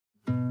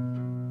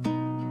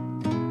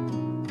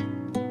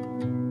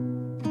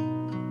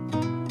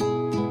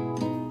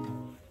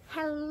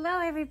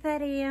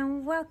everybody,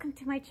 and welcome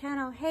to my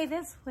channel. Hey,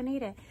 this is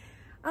Juanita.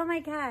 Oh my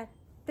God,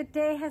 the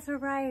day has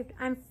arrived.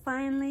 I'm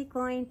finally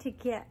going to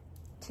get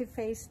to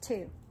phase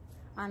 2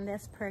 on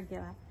this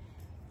pergola.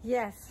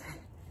 Yes,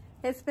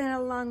 it's been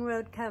a long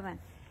road coming,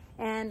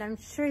 and I'm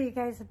sure you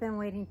guys have been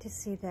waiting to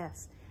see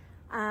this.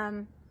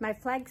 My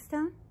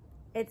flagstone,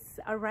 it's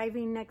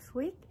arriving next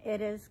week. It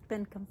has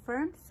been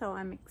confirmed, so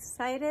I'm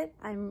excited.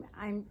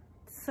 I'm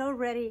so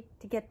ready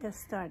to get this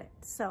started.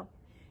 So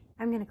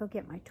I'm gonna go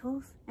get my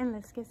tools and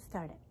let's get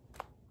started.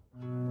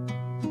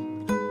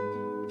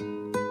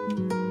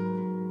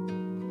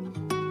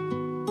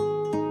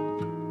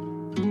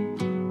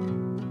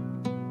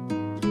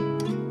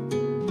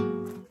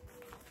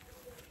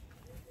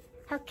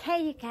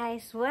 Okay, you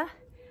guys, well,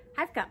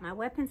 I've got my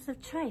weapons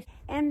of choice.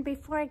 And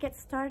before I get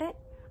started,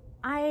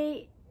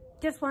 I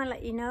just want to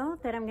let you know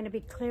that I'm going to be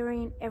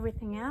clearing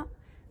everything out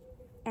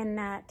and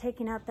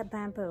taking out the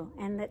bamboo.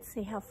 And let's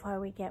see how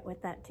far we get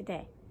with that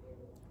today.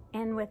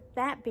 And with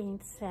that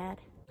being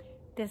said,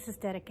 this is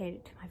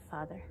dedicated to my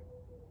father.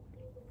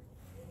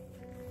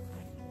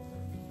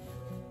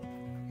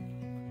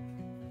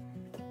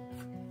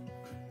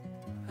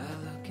 I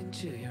look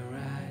into your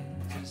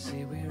eyes and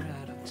see we're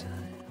out of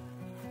time.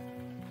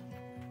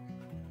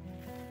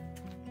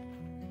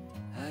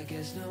 I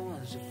guess no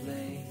one's to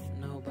blame,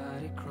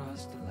 nobody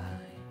crossed the line.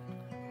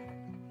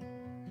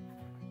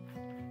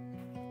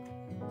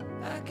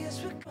 I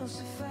guess we're close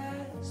too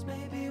fast,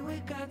 maybe we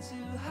got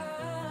too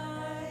high.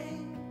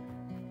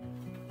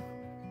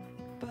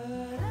 But I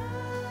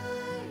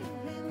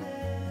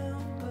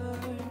remember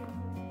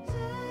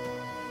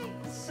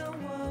days I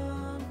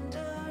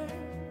wonder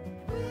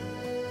we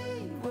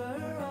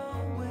were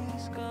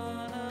always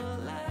gonna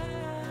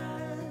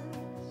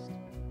last.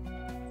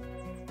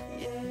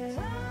 Yeah,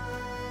 I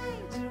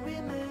do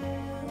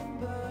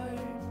remember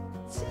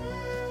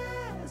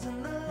tears and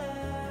the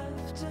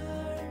laughter.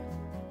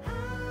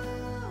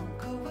 How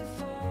could we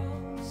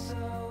fall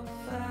so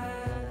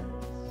fast?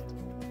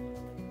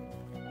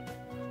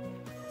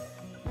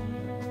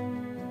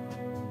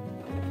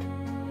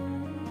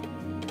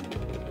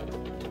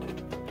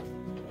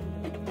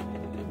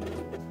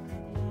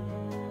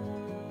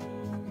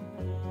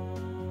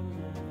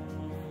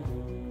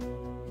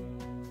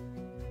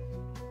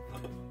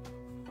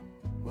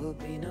 Will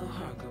be no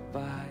hard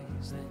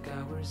goodbyes, thank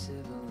God we're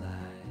civilized.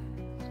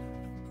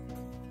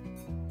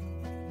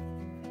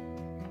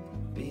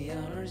 Be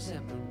on our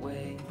separate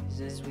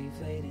ways as we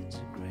fade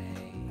into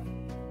gray.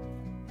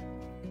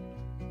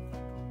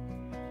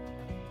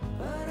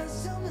 But I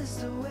still miss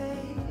the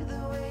way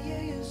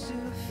you used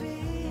to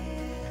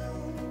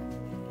feel.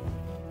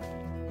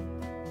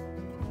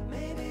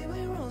 Maybe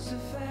we rose too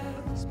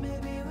fast,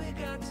 maybe we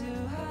got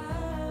too high.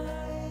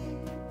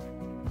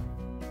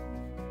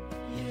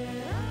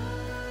 Yeah,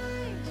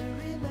 I do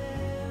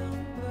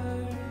remember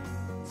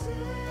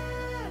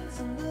tears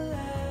and the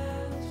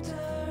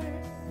laughter.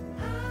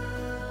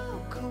 How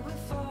could we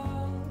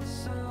fall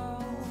so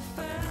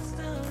fast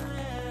and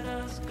let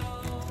us go?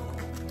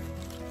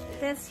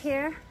 This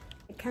here,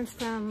 it comes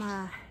from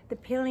the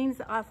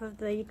peelings off of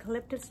the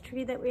eucalyptus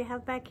tree that we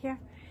have back here.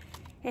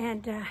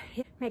 And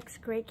it makes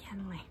great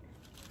kindling.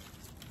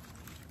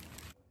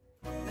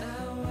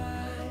 Now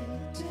why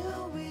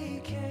do we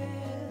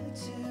care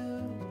to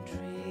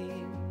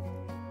dream?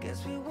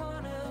 Guess we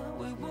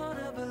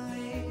wanna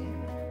believe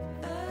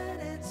that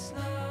it's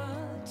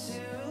not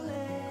too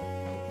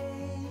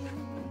late.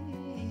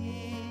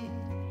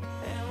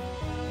 And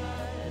why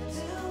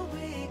do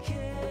we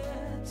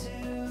care to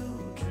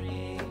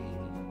dream?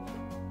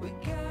 We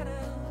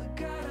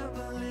gotta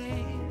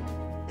believe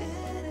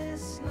it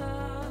is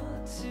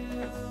not too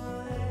late.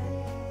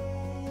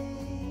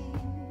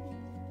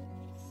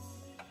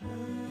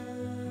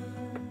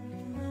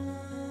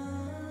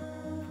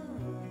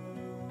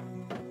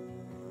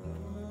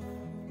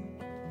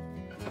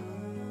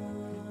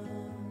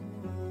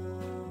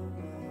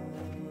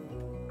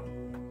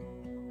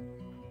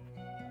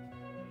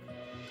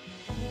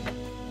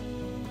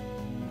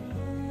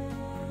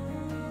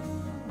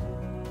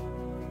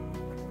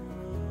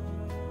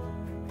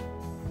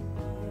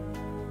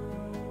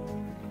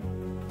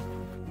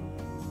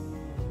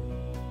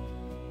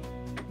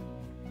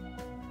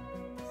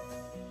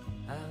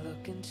 I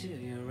look into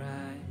your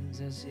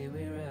eyes, I see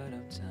we're out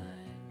of time.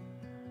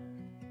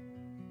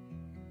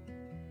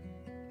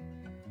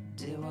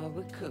 Did what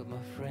we could,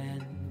 my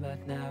friend,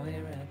 but now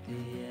we're at the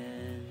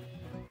end.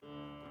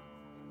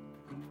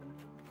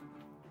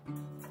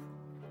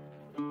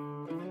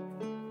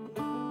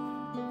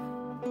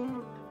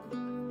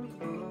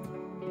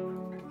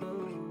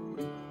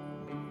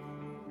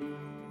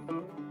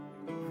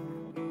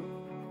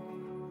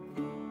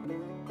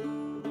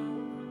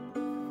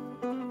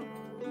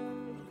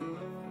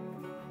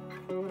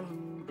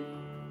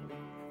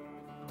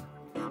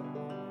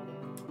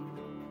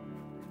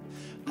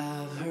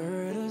 I've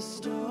heard a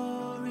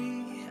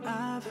story,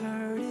 I've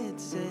heard it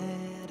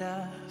said,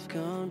 I've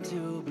come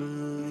to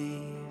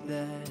believe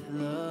that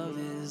love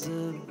is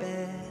a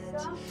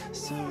bet.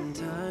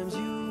 Sometimes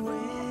you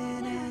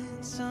win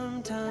and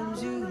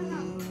sometimes you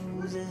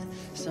lose,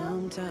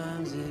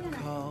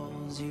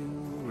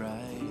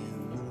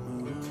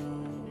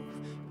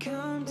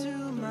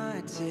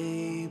 my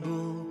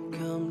table,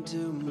 come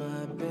to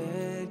my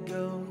bed,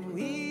 go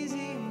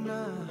easy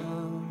my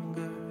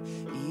hunger,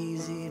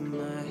 easy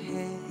my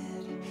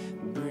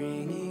head,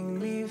 bringing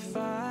me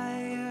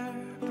fire,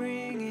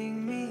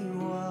 bringing me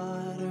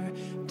water,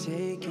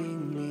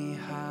 taking me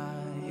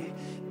high,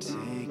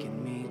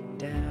 taking me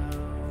down.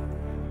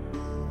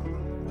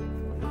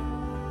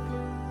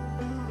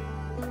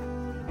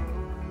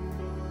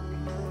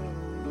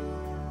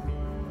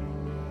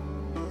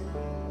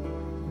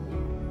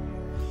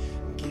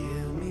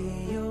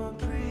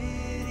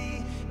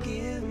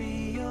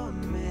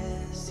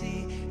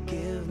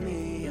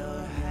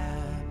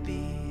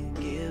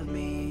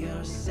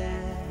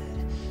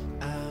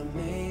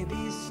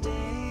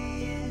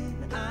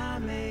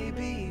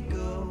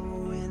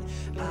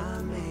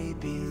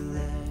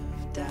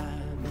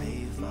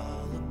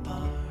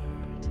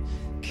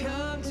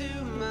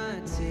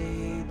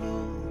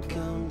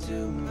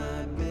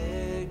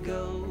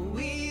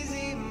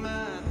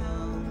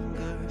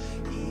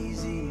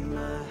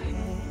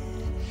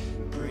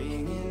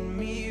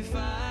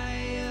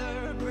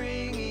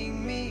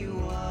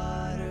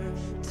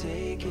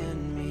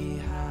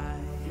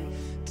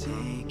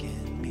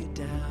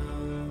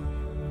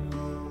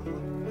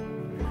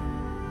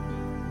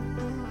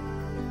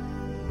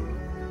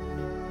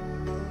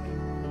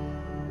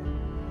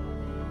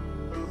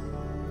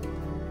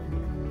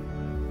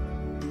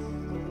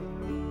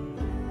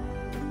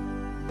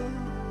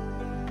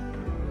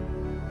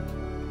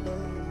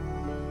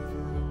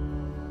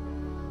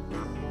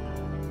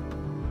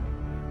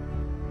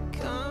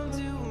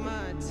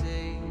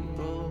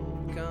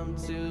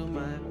 To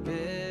my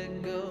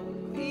bed, go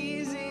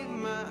easy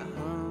my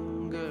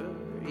hunger,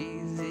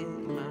 easy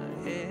my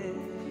head,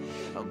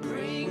 oh,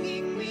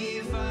 bringing me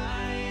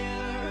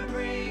fire,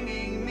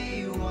 bringing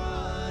me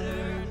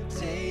water,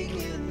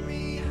 taking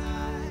me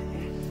high,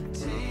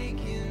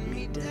 taking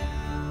me down.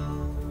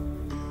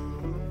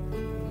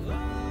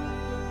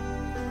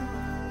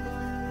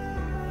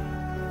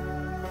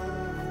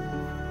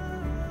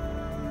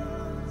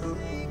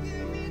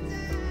 Taking me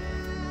down.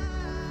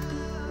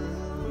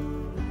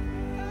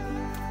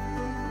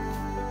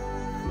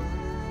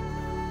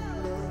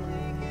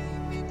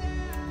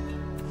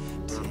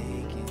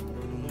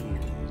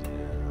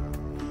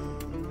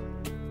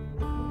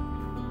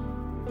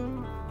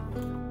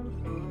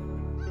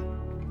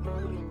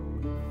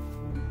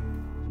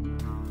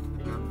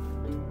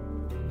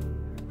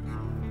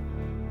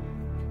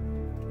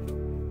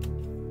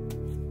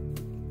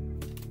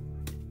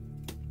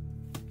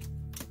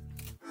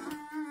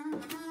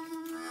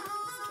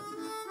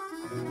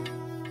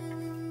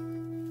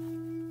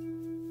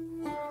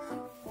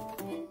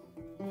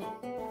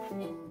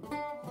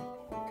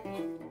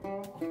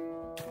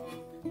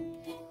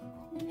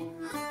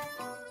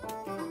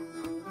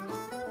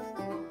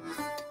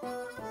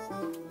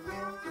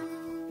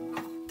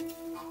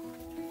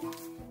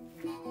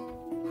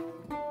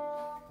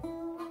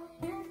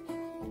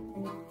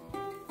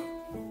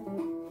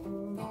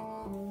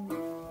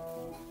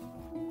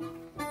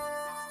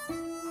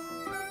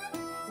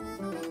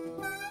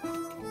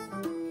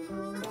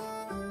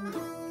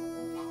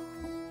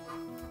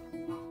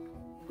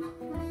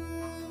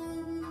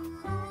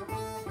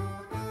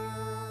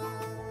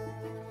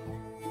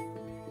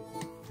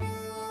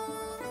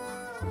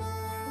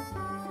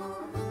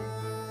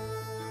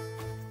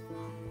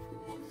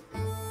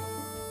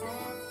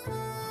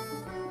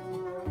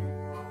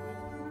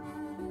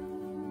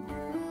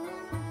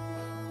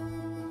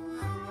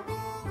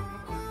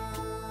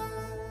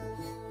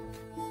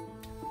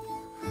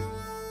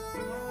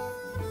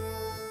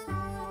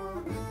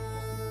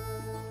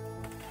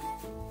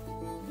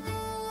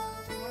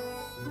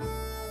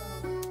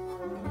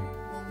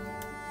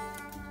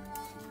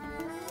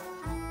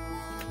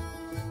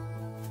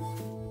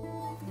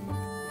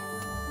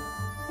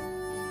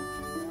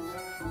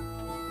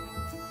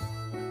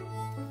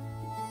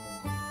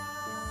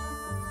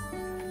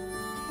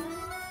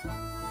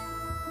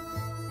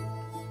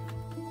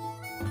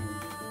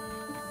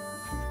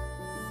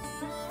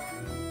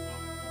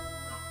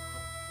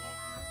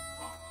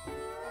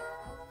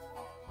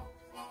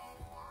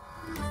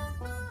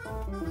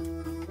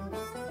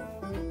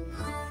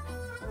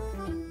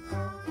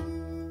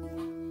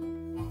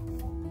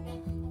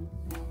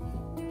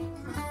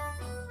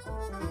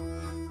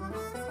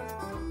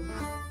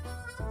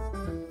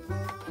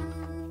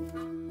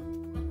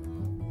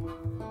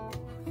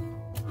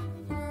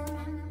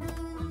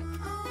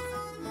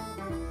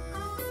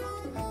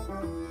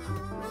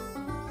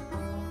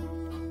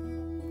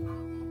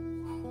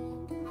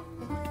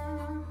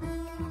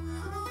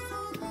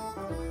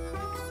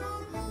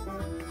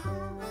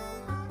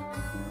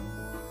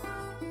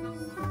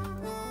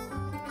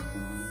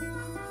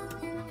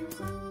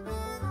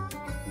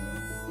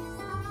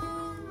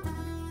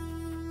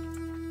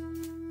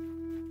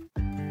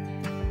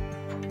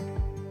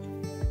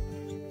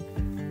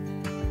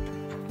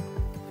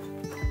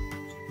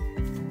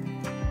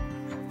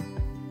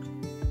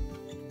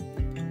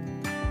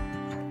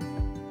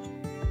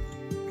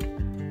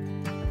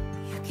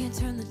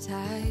 Turn the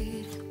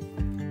tide,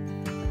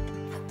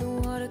 let the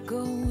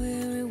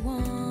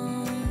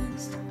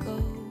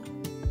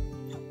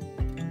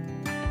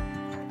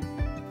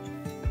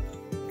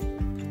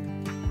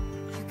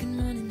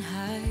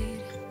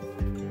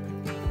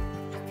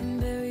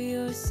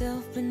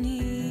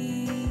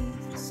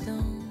beneath the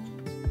stones.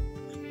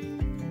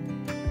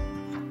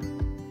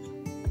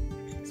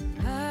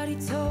 Somebody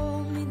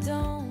told me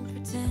don't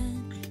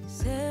pretend,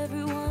 'cause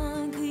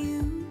everyone could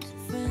use a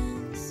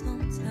friend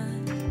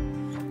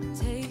sometimes.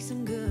 Take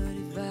some good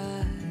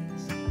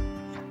advice.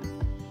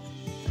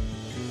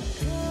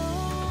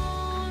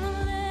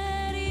 Don't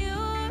let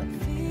your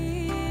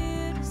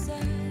fear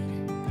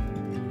decide.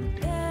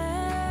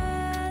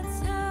 That's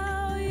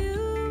how you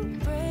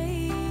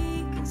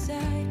break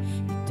inside.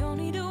 You don't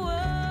need to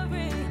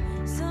worry.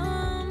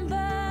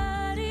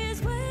 Somebody is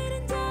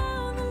waiting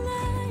down the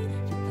line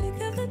to pick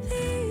up the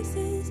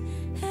pieces.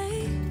 Hey,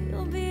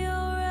 you'll be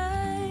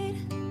alright.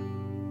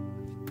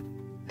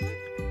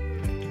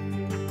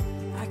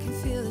 I can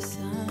feel the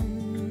sun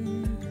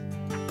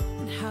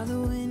and how the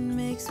wind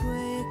makes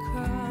way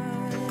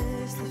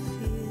across the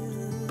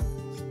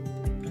fields.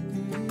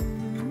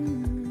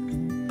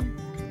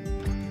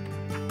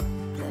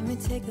 Let me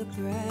take a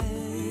breath.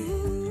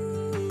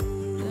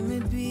 Let me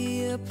be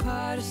a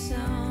part of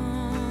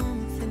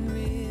something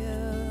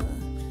real.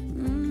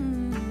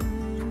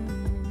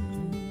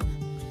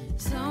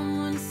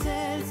 Someone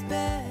said it's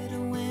better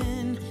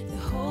when you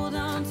hold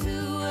on to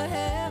a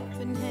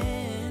helping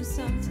hand.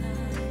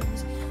 Sometimes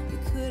we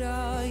could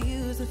all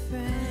use a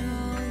friend.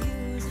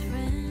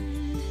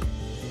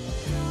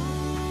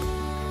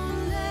 Don't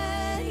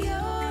let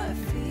your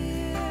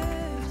fear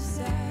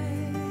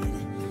decide.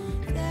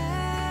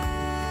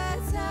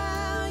 That's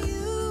how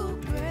you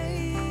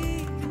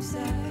break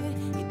inside.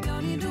 You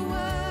don't need to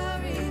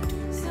worry.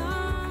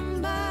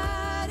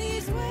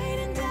 Somebody's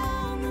waiting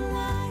down the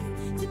line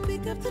to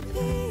pick up the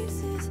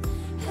pieces.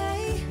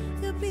 Hey,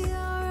 you'll be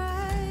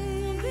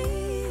alright.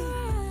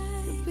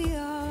 You'll be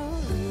alright.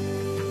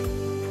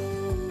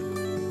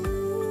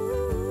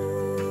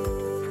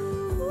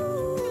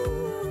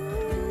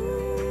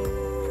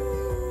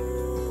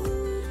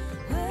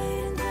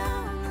 Waiting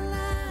down the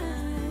line.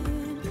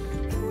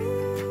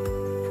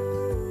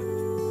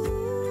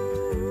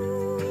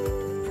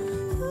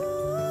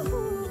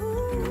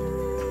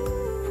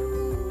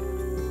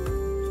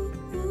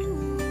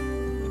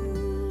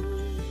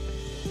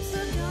 So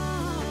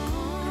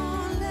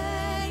don't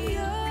let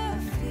your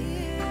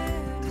fear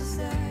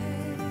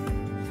decide.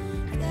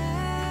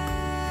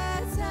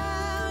 That's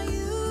how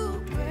you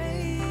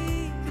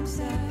break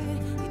inside.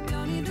 You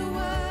don't need to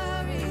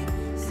worry.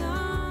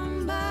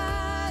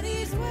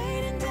 Somebody's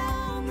waiting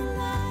down the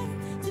line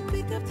to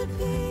pick up the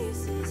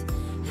pieces.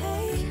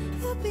 Hey,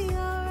 you'll be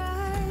alright.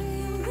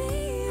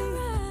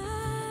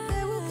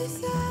 There will be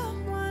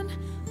someone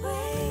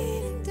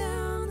waiting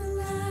down the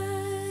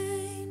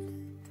line.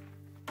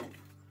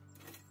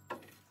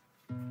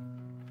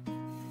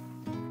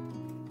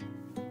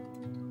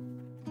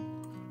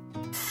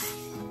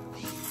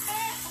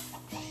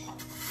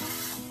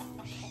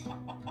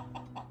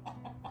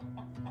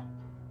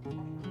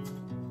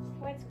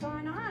 What's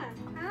going on,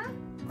 huh?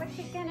 What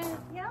you gonna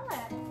yell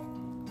at?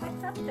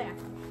 What's up there?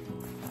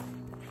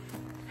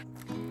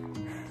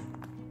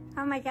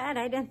 Oh my God,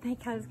 I didn't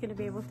think I was gonna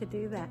be able to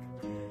do that.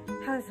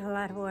 That was a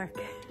lot of work.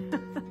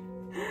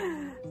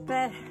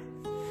 But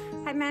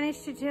I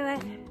managed to do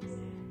it.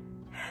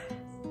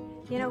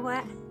 You know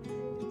what?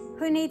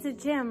 Who needs a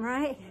gym,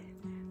 right?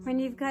 When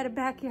you've got a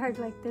backyard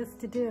like this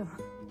to do.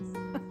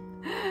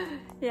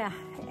 Yeah,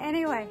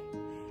 anyway,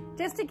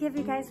 just to give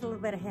you guys a little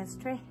bit of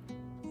history.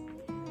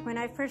 When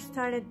I first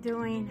started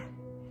doing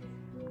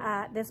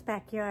this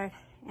backyard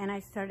and I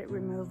started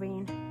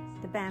removing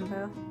the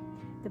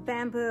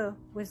bamboo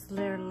was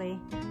literally,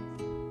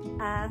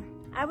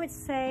 I would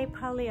say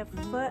probably a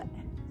foot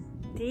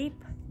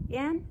deep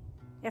in,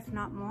 if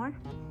not more.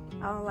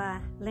 I'll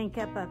link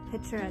up a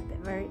picture at the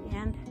very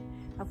end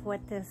of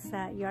what this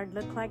yard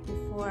looked like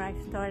before I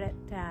started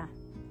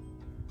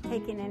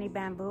taking any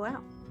bamboo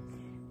out.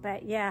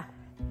 But yeah,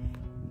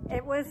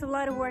 it was a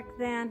lot of work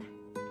then.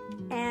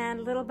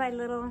 And little by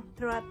little,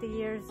 throughout the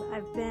years,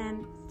 I've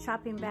been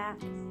chopping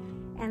back.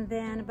 And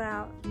then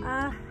about,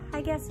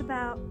 I guess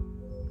about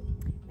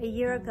a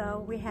year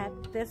ago, we had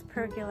this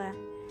pergola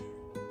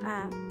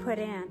put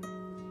in.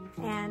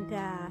 And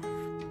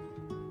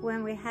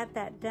when we had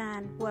that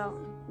done, well,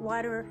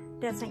 water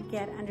doesn't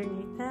get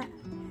underneath it.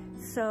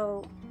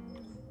 So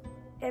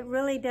it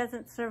really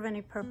doesn't serve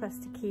any purpose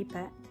to keep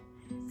it.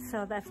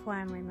 So that's why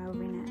I'm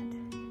removing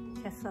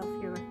it, just so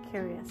if you were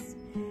curious.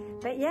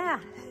 But yeah.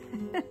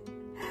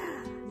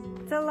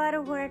 It's a lot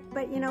of work,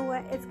 but you know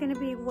what? It's going to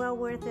be well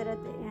worth it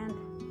at the end.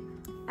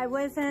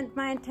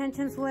 My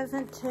intentions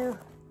wasn't to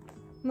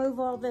move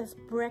all this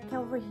brick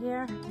over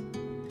here.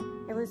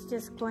 I was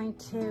just going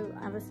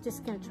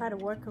to try to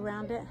work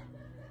around it.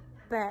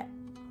 But,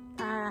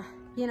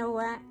 you know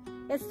what?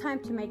 It's time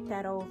to make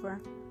that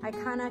over. I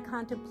kind of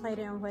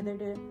contemplated on whether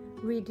to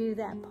redo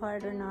that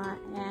part or not.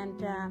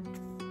 And,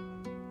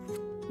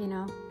 you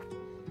know,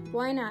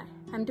 why not?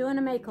 I'm doing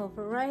a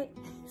makeover, right?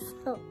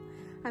 So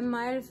I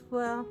might as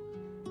well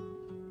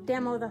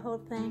demo the whole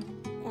thing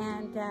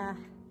and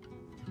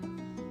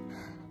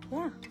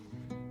yeah,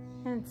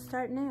 and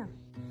start new.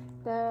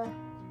 The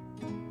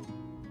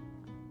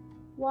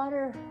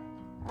water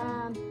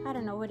I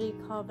don't know, what do you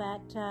call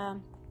that?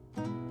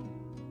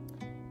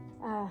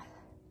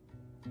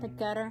 The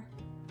gutter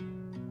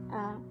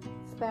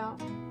spout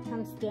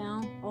comes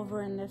down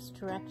over in this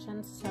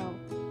direction, so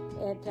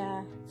it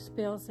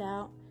spills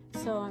out.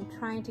 So I'm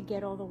trying to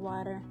get all the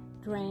water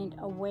drained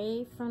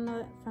away from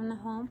the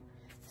home.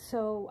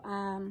 So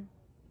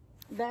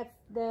that's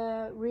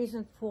the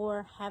reason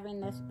for having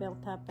this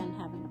built up and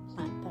having a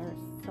plant there,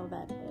 so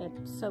that it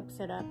soaks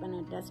it up and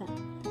it doesn't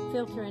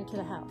filter into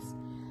the house.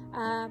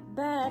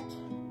 But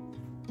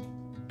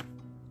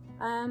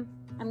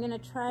I'm gonna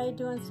try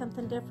doing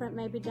something different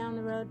maybe down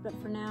the road, but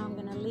for now I'm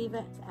gonna leave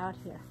it out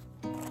here.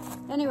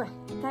 Anyway,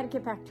 gotta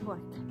get back to work.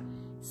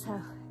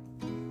 So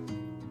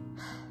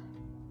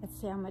let's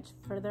see how much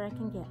further I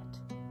can get.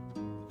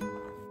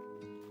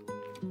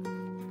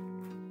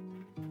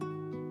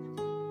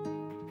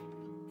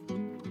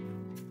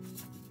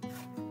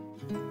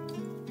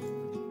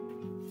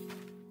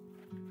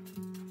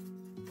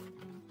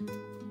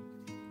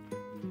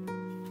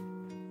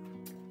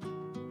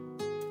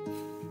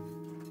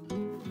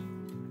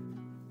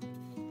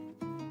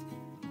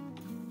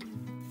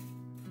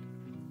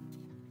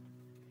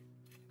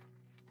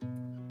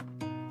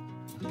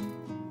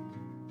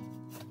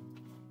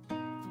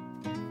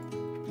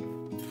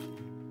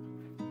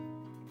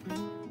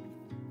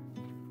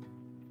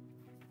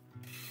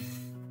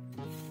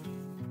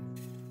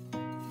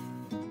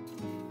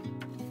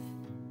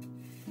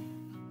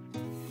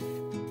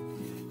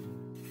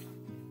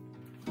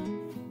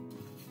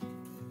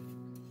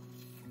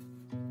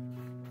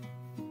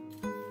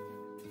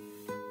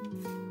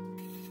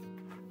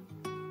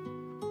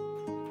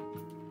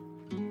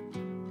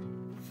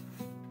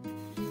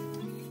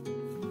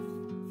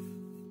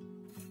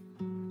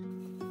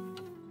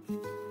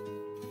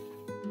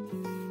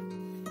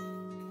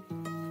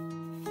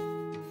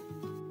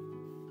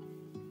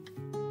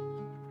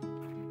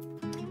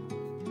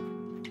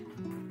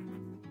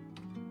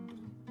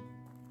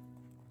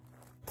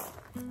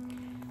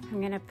 I'm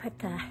gonna put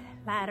the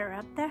ladder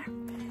up there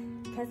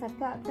because I've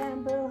got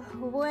bamboo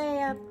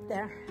way up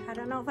there. I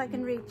don't know if I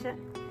can reach it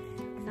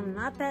because I'm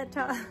not that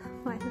tall.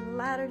 My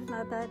ladder's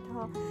not that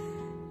tall.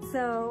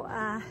 So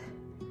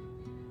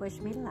wish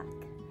me luck.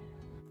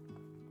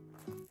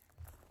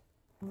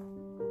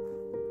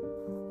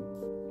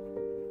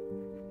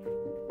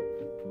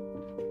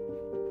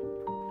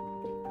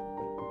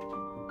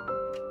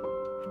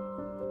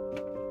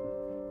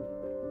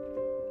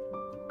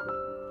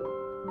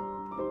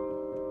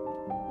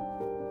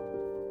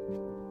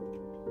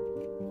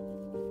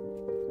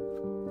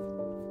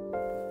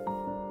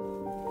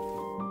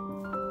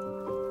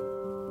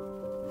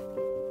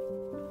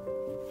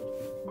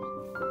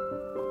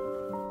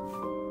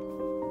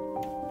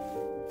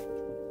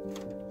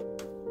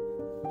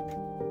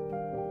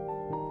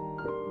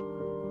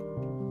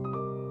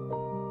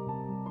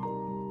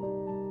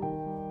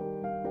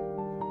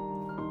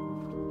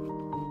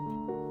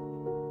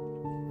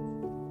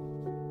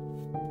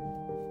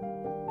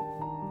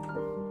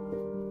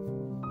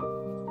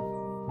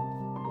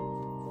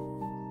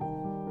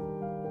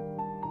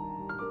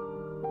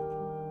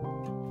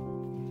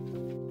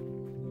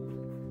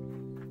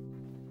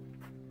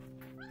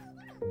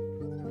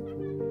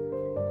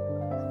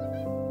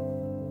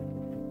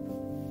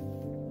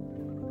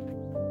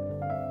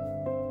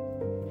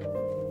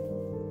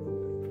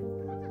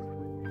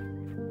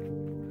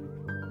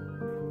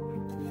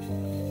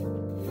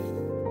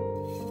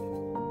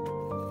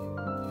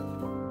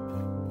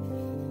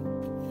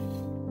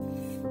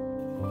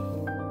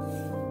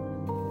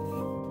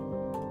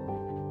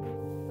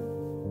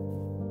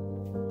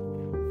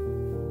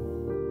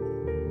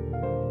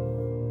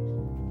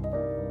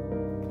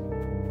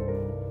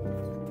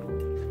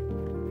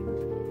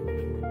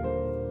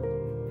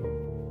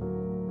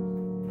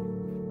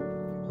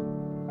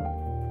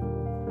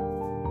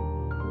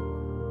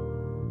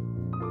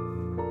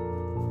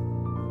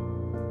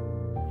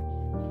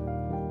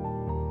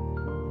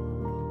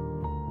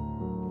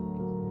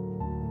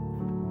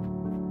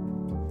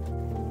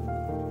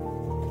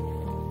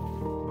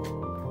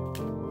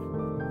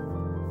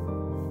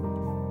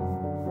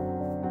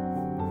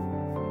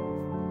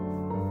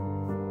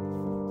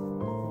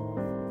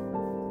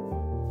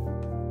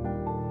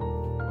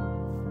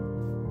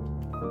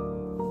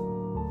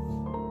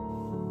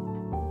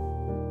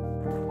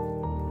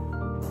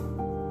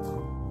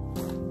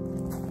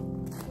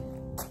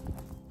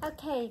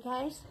 Okay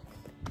guys,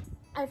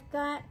 I've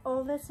got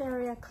all this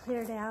area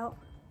cleared out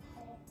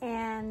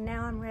and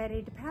now I'm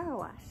ready to power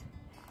wash.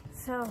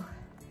 So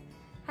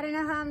I don't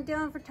know how I'm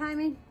doing for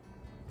timing,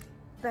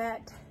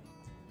 but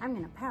I'm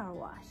gonna power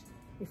wash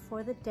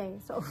before the day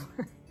is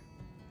over.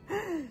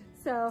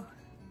 So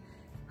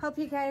hope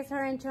you guys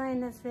are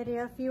enjoying this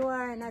video. If you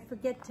are, and I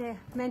forget to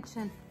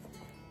mention,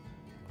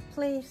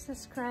 please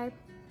subscribe,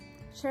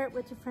 share it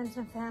with your friends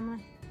and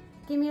family.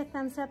 Give me a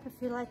thumbs up if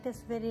you like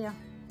this video.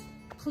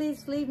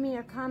 Please leave me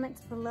your comments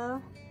below.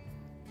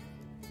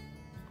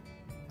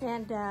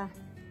 And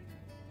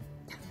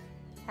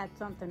had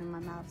something in my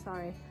mouth,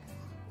 sorry.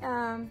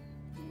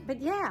 But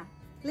yeah,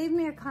 Leave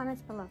me your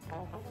comments below.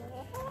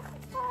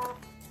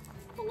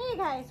 And you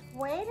guys,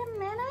 wait a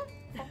minute.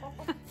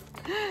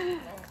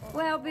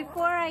 Well,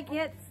 before I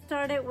get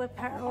started with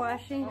power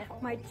washing,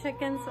 my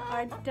chickens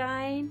are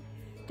dying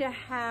to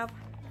have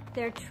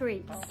their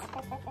treats.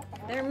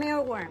 They're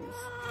mealworms.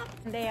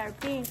 They are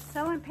being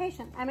so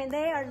impatient. I mean,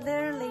 they are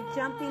literally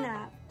jumping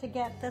up to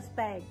get this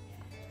bag.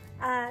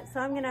 So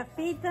I'm gonna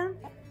feed them,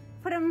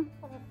 put them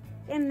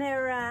in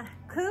their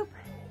coop,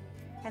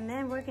 and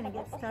then we're gonna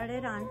get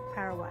started on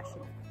power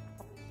washing.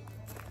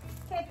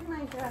 Okay, come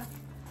on, girl.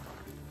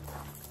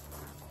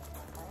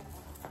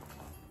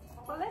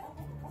 Well,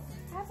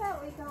 how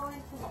about we go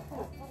into the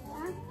coop,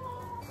 huh?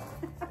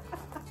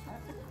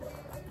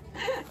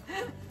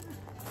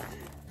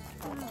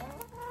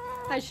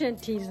 I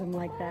shouldn't tease them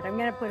like that. I'm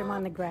gonna put them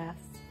on the grass.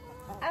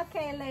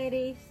 Okay,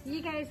 ladies,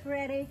 you guys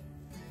ready?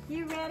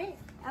 You ready?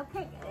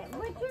 Okay,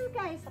 would you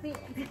guys be...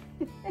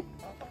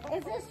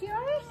 Is this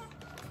yours?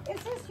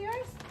 Is this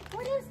yours?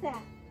 What is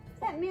that? Is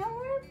that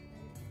mealworm?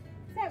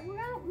 Is that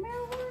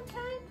mealworm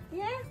time?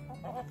 Yeah?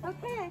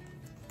 Okay.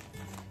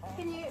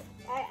 Can you...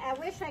 I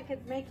wish I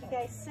could make you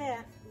guys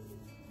sit.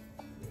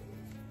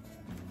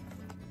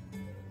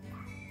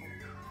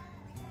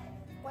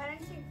 Why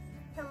don't you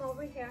come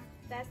over here?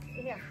 That's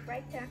here,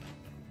 right there.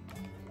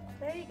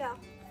 There you go.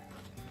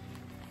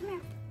 Come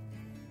here.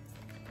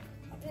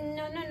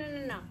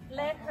 No.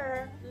 Let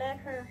her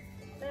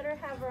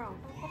have her own.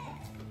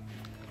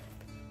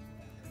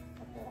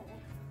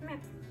 Come here.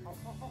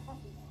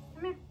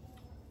 Come here.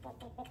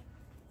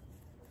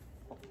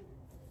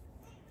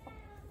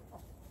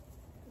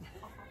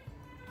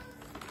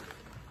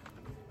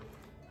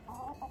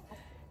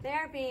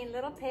 They're being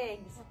little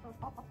pigs.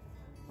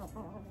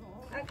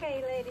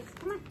 Okay, ladies,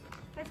 come on.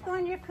 Let's go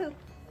in your coop.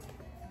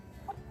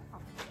 Come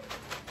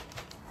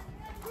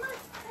on,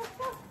 let's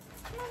go.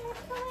 Come on,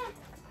 let's go in.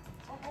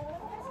 Let's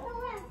go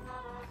in.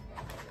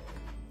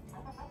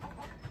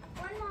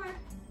 One more.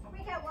 We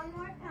got one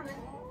more coming.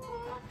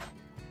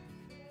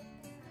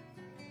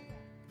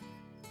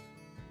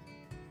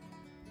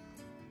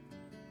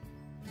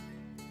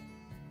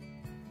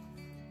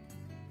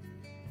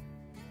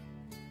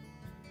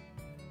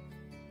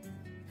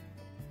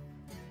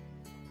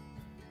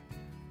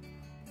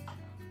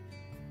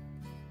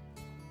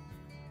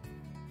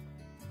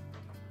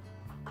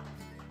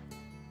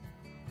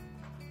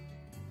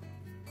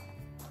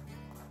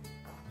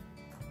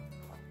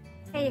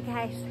 Hey you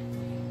guys,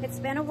 it's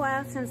been a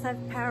while since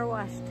I've power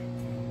washed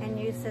and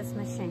used this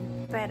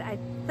machine, but I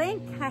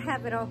think I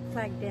have it all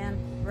plugged in,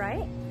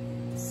 right?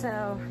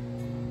 So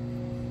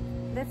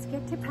let's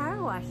get to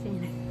power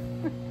washing.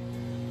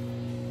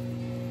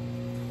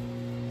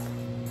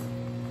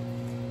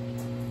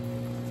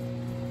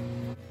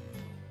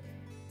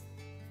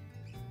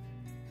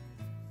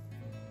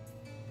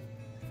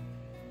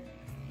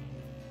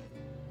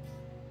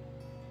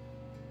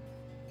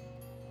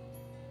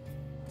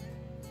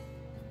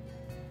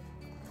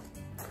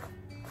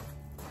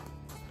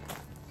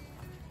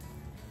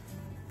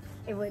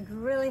 It would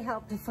really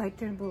help if I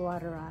turned the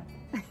water on.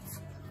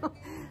 So,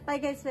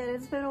 like I said,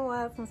 it's been a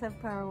while since I've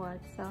power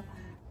washed, so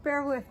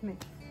bear with me.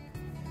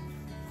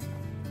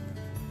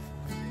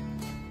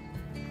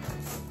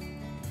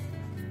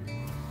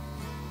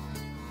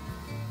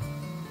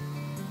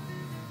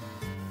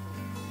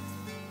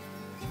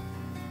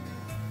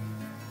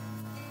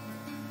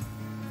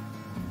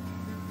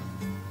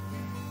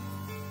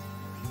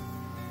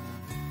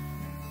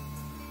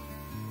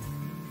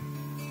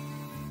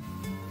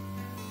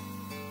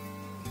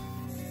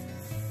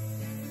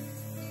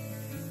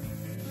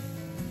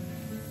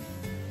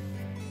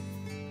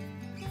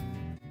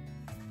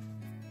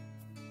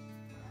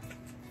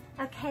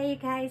 Okay, you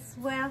guys,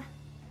 well,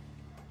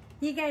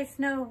 you guys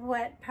know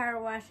what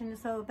power washing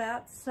is all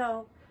about,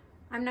 so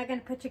I'm not going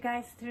to put you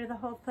guys through the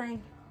whole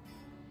thing.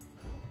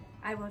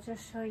 I will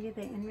just show you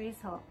the end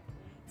result.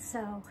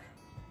 So,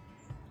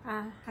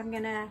 I'm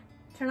going to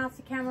turn off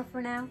the camera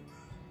for now,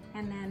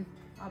 and then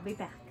I'll be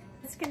back.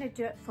 It's going to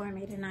do it for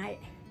me tonight.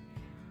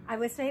 I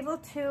was able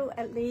to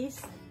at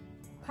least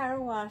power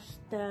wash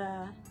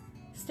the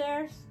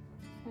stairs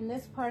and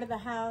this part of the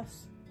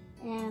house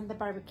and the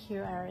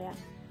barbecue area.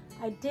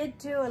 I did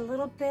do a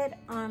little bit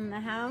on the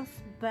house,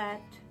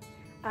 but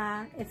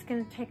it's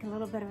going to take a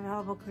little bit of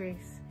elbow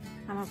grease,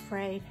 I'm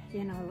afraid.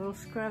 You know, a little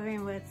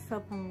scrubbing with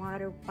soap and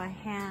water by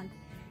hand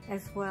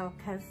as well,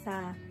 because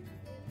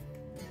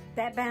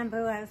that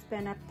bamboo has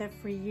been up there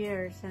for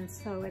years, and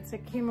so it's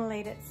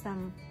accumulated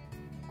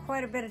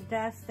quite a bit of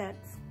dust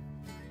that's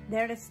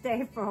there to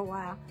stay for a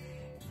while.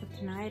 So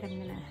tonight I'm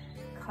going to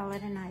call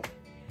it a night.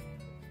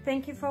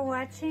 Thank you for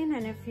watching,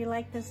 and if you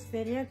like this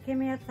video, give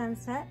me a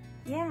thumbs up.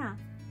 Yeah.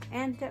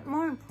 And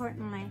more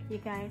importantly, you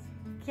guys,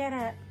 get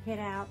up, get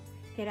out,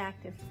 get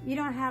active. You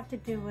don't have to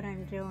do what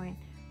I'm doing,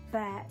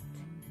 but,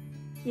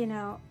 you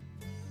know,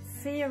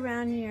 see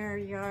around your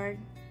yard,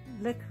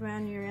 look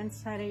around your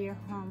inside of your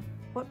home.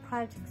 What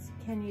projects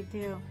can you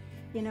do?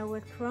 You know,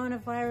 with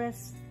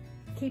coronavirus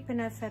keeping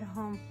us at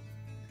home,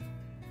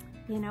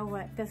 you know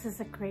what, this is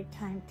a great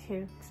time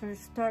to sort of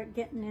start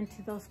getting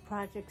into those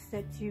projects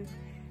that you've,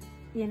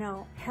 you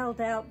know,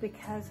 held out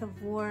because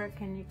of work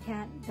and you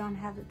don't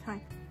have the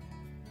time.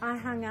 I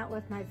hung out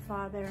with my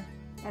father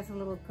as a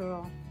little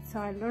girl, so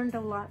I learned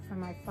a lot from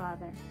my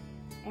father.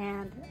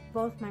 And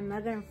both my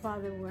mother and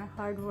father were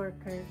hard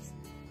workers,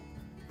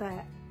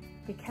 but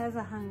because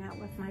I hung out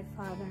with my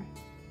father,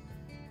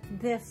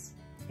 this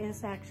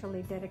is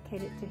actually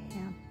dedicated to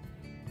him.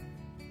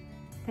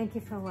 Thank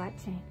you for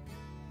watching.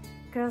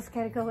 Girls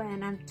gotta go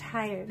in, I'm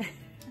tired.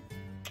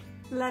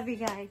 Love you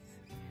guys.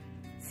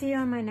 See you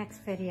on my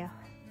next video.